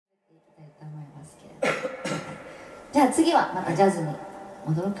じゃあ次はまたジャズに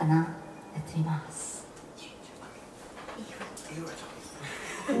戻ろうかな。やってみます。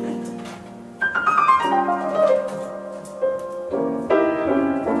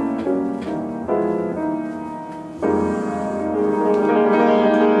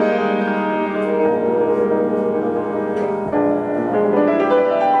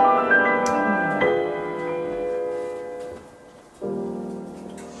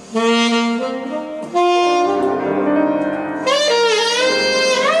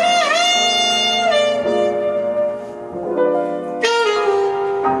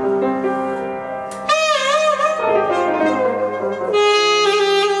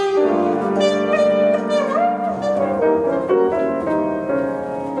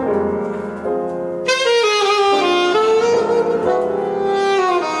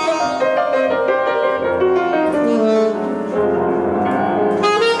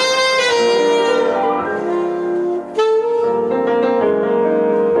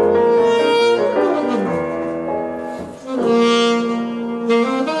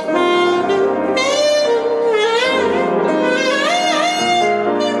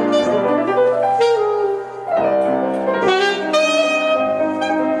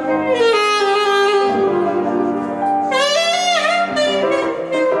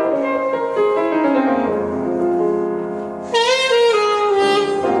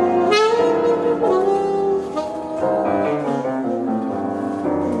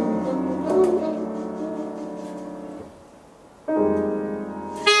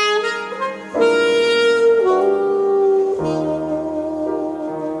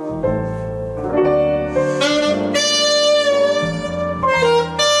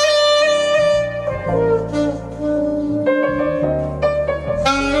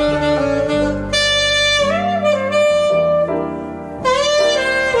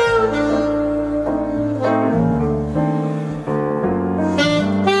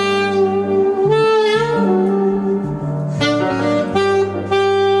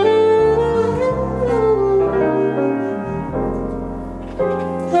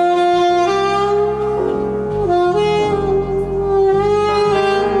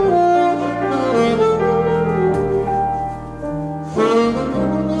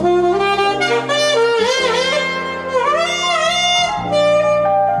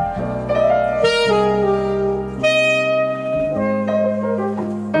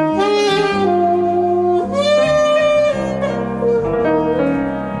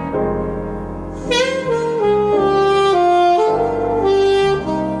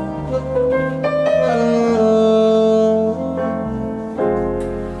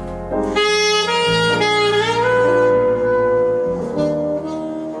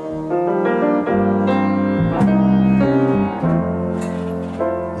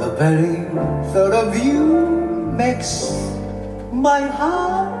very thought of you makes my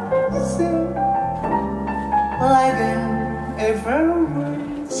heart sing like an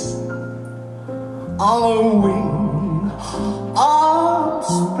effervescence on a wing of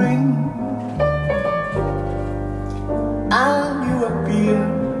spring. And you appear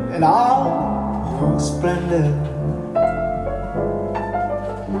in all your splendor,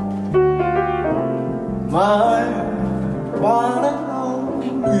 my one and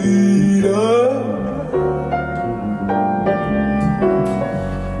only love.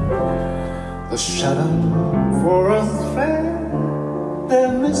 The shadow for a thread, the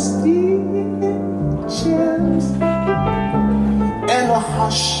mysterious chairs, and the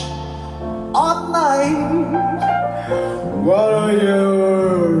hush of night. While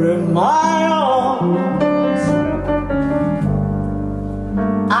you're in my arms,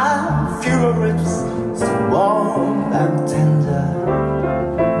 I feel your lips so warm and tender.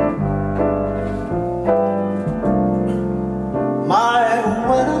 My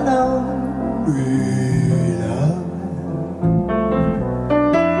one and only love.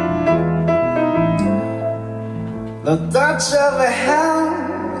 The touch of a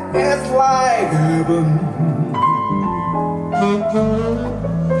hand is like heaven.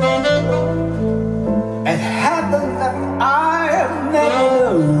 And heaven that I have never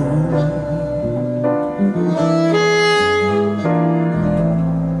known.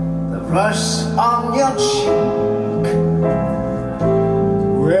 The rush on your cheek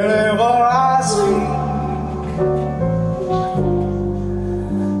wherever I speak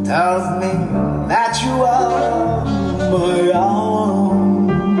tells me that you are my own.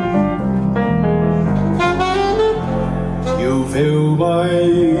 You fill my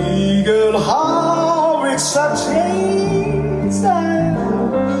eager heart with such taste.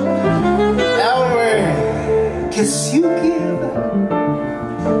 Every kiss you give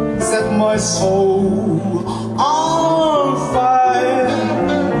set my my soul on fire.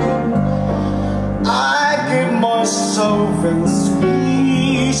 I give myself in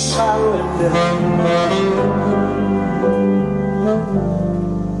sweet surrender.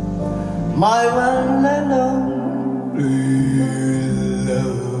 My one and only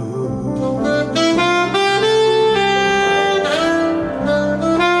love.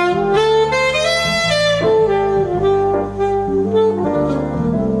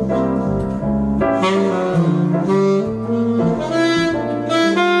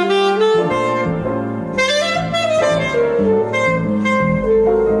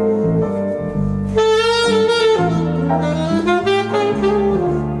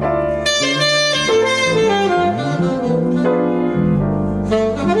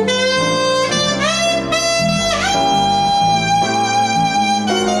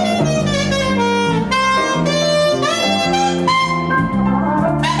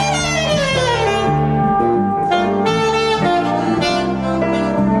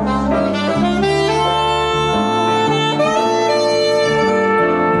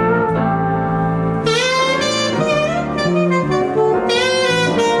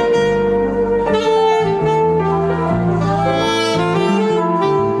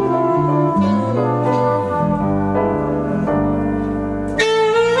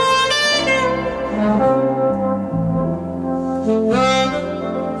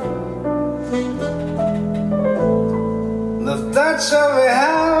 The touch of your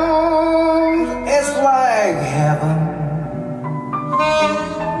hand is like heaven.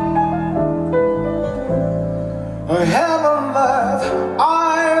 A heaven that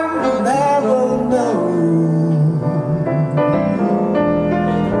I've never known.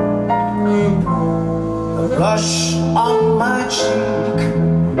 The blush on my cheek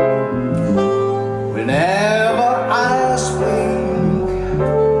whenever I speak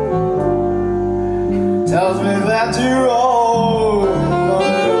tells me that you're all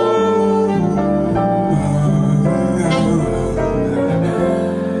my own.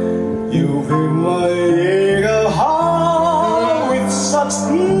 You fill my eager heart with such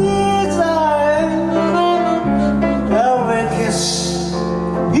desire. Every kiss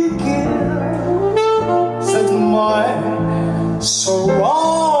you give sets my soul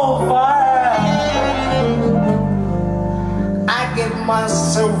on fire. I give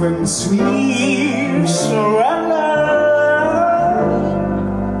myself in sweet surrender.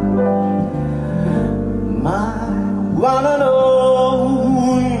 My one and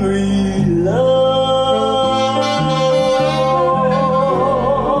only love.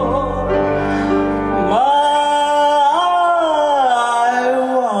 My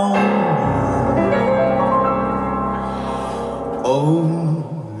one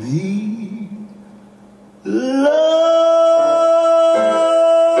only love.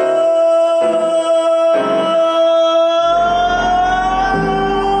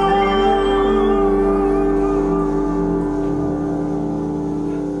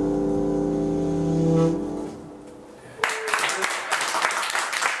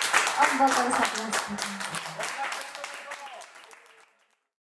 Ang bakal sa plastic.